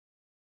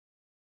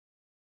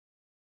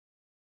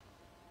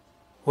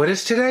What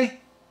is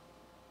today?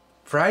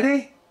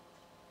 Friday?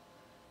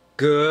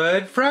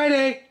 Good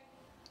Friday!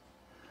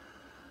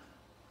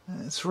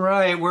 That's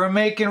right, we're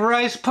making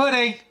rice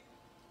pudding.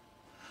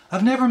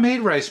 I've never made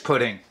rice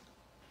pudding.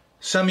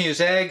 Some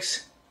use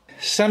eggs,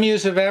 some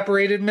use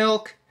evaporated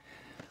milk.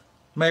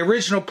 My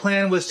original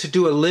plan was to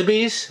do a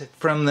Libby's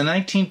from the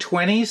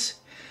 1920s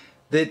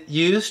that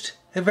used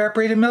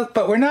evaporated milk,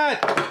 but we're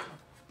not.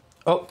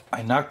 Oh,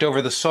 I knocked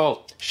over the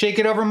salt. Shake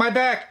it over my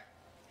back.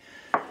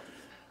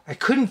 I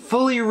couldn't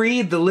fully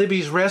read the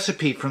Libby's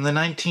recipe from the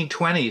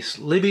 1920s,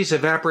 Libby's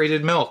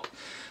evaporated milk.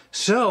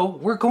 So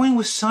we're going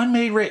with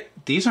Sun-Maid Raisins.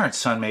 These aren't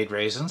Sun-Maid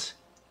Raisins.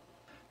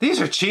 These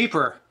are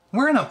cheaper.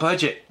 We're in a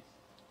budget.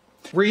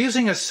 We're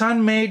using a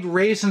Sun-Maid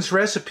Raisins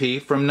recipe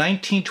from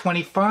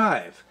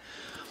 1925.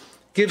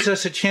 Gives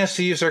us a chance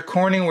to use our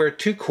Corningware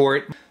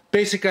 2-quart.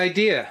 Basic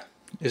idea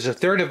is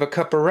 1/3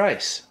 cup of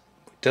rice.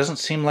 Doesn't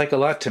seem like a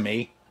lot to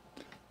me.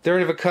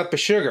 1/3 cup of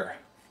sugar.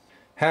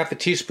 1/2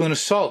 teaspoon of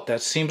salt.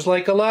 That seems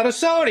like a lot of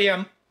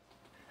sodium.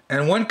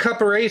 And 1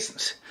 cup of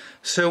raisins.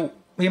 So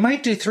we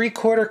might do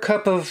 3/4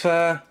 cup of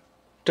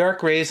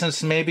dark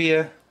raisins, maybe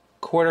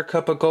 1/4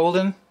 cup of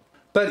golden.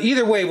 But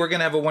either way, we're going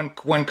to have a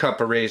one cup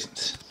of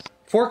raisins.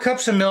 4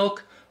 cups of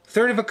milk,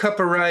 1/3 cup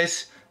of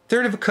rice,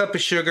 1/3 cup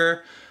of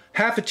sugar,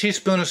 1/2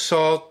 teaspoon of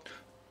salt,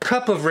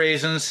 cup of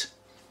raisins.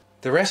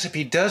 The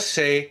recipe does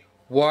say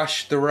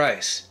wash the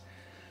rice.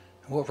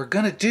 What we're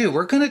going to do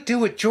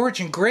what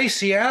George and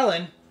Gracie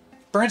Allen,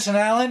 Burns and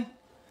Allen,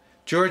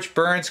 George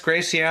Burns,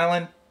 Gracie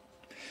Allen,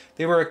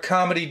 they were a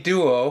comedy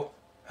duo,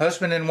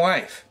 husband and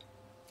wife.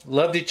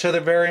 Loved each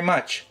other very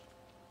much.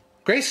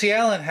 Gracie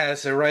Allen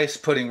has a rice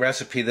pudding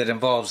recipe that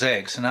involves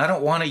eggs, and I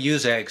don't want to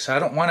use eggs. I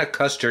don't want a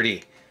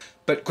custardy.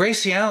 But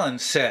Gracie Allen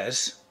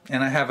says,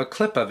 and I have a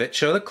clip of it,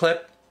 show the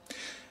clip,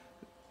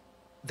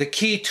 the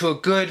key to a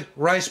good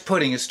rice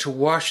pudding is to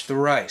wash the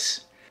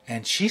rice.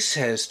 And she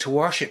says to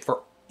wash it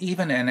for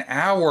even an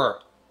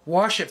hour.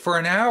 Wash it for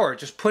an hour.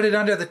 Just put it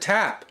under the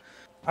tap.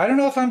 I don't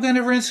know if I'm going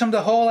to rinse them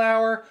the whole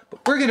hour, but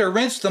we're going to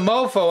rinse the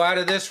mofo out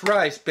of this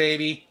rice,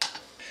 baby.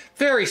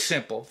 Very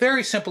simple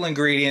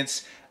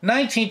ingredients.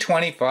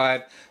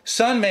 1925,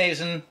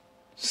 Sun-Maid,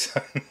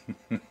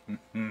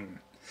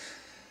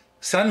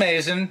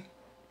 Sun-Maid,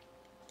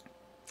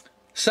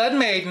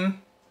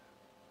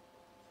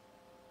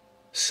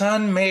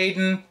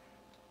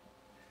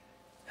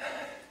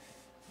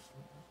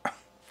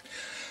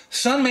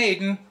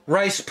 Sun-Maid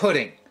rice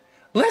pudding.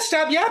 Let's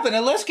stop yapping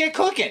and let's get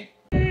cooking.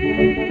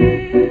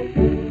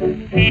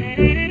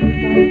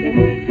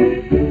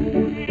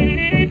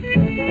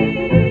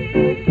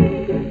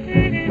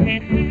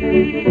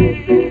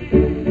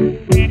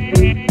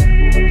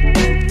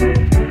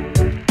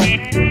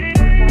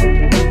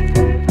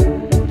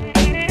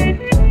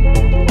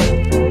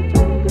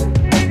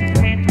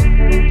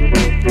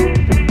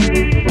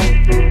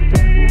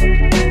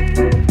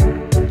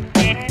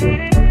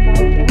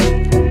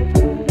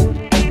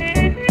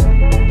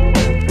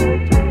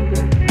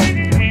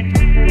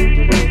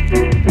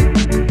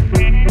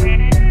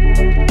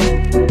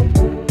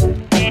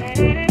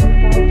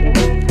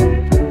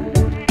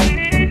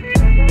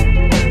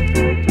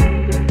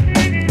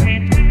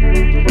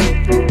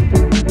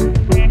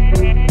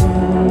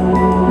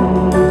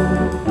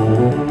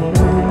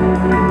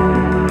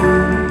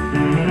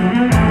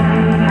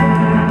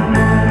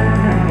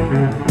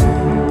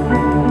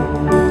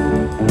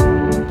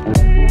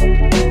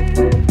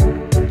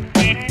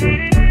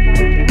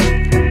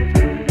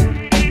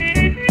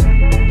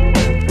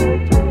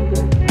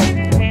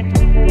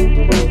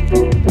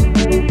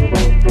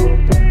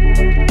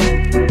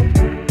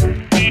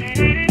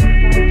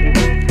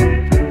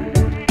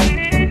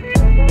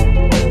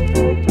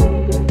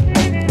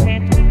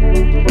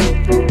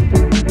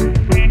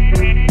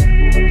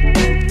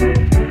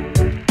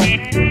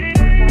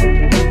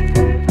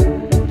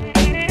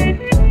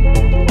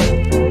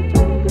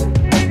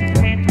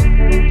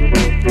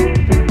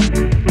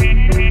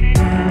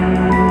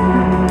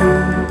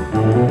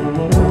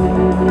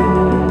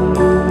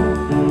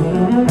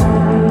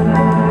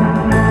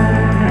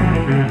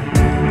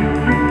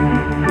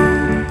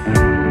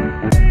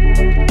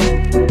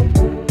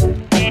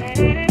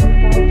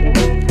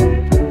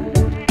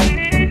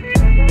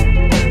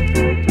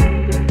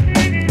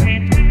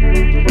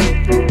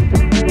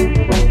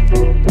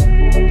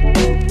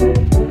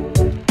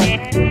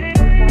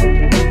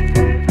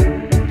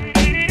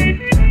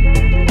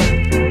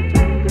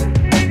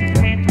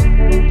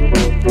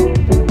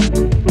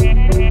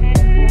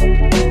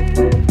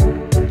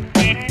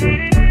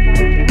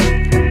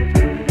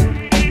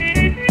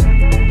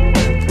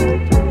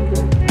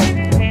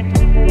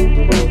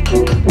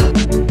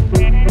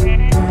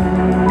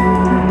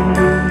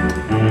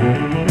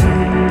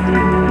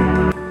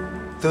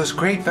 Those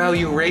Great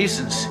Value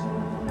raisins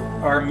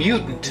are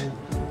mutant.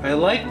 I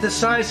like the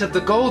size of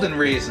the golden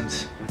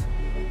raisins.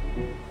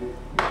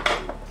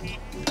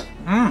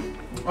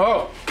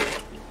 Oh,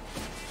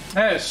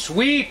 that is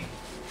sweet.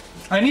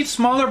 I need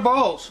smaller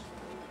bowls.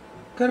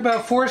 Got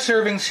about 4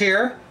 servings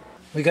here.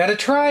 We gotta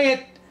try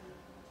it.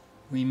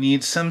 We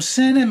need some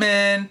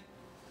cinnamon.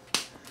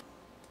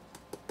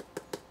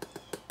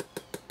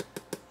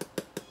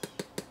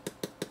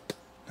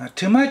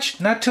 too much,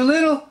 not too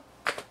little.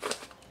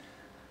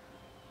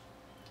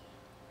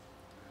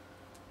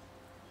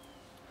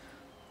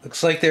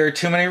 Looks like there are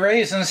too many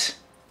raisins.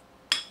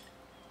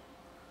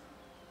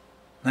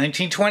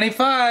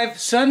 1925,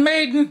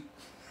 Sun-Maid.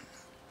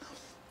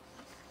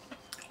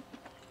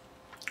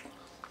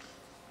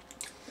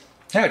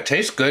 Yeah, it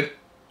tastes good.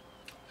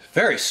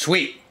 Very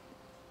sweet.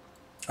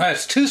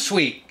 It's too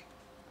sweet.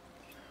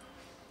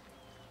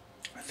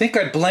 I think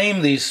I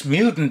blame these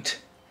mutant.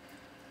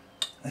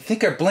 I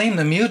think I blame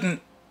the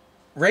mutant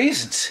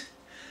raisins.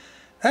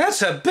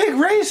 That's a big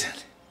raisin.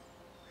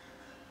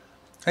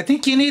 I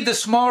think you need the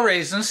small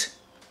raisins.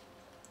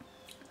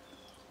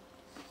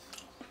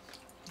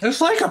 It's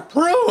like a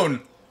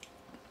prune.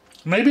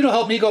 Maybe it'll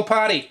help me go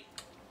potty.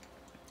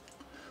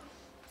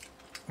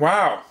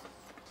 Wow.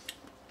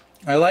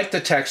 I like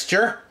the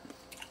texture.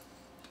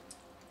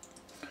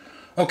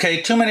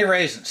 Okay, too many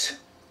raisins.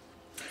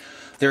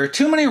 There are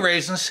too many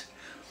raisins,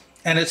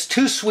 and it's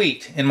too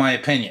sweet, in my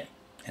opinion.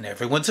 And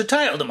everyone's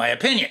entitled to my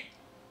opinion.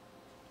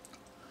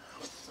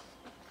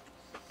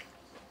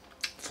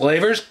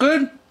 Flavor's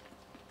good.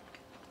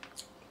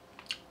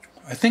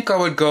 I think I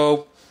would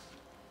go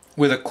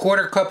with a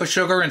 1/4 cup of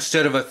sugar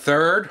instead of a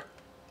 1/3,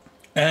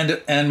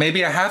 and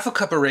maybe a 1/2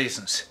 cup of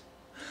raisins.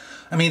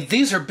 I mean,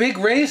 these are big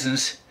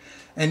raisins,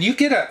 and you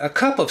get a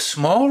cup of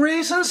small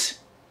raisins?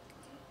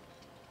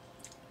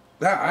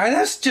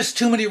 That's just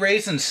too many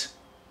raisins.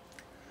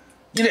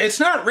 You know, it's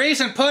not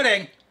raisin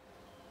pudding.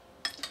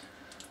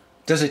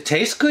 Does it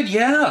taste good?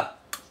 Yeah.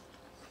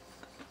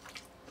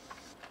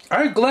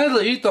 I'd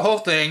gladly eat the whole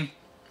thing.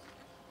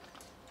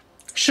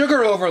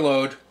 Sugar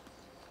overload.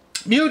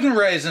 Mutant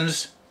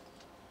raisins.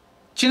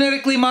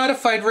 Genetically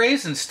modified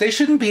raisins. They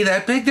shouldn't be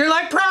that big. They're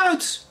like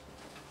prunes.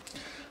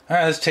 All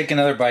right, let's take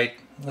another bite.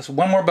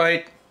 One more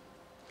bite.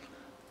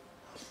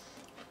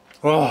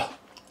 Oh.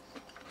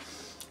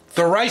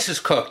 The rice is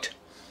cooked,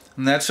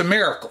 and that's a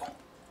miracle.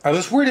 I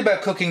was worried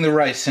about cooking the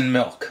rice in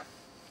milk.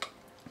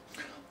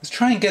 Let's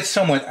try and get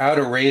some without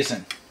a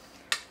raisin.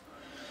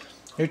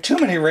 There are too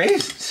many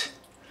raisins.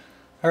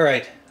 All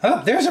right.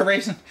 Oh, there's a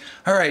raisin.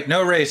 All right,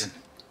 no raisin.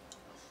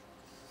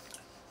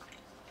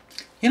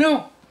 You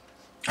know,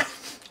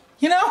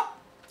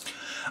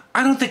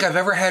 I don't think I've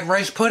ever had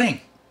rice pudding.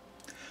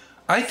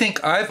 I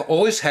think I've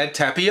always had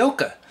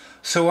tapioca,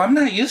 so I'm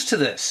not used to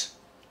this.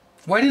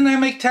 Why didn't I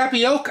make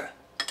tapioca?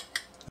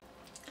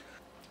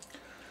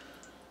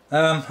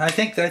 I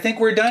think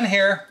we're done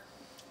here.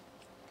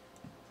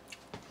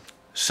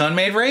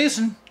 Sun-Maid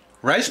Raisin,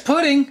 rice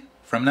pudding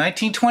from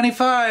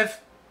 1925.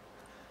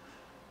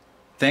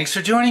 Thanks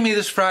for joining me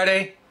this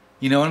Friday.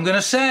 You know what I'm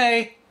gonna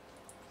say.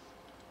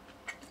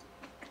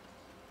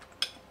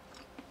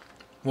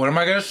 What am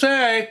I gonna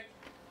say?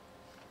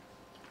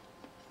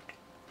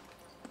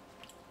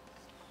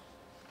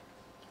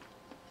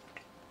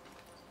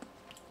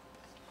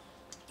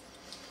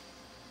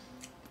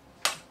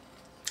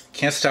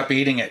 Can't stop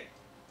eating it.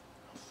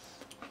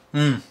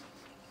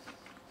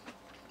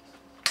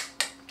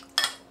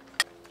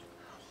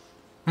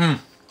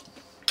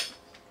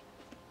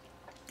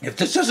 If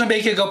this doesn't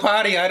make you go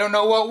potty, I don't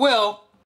know what will.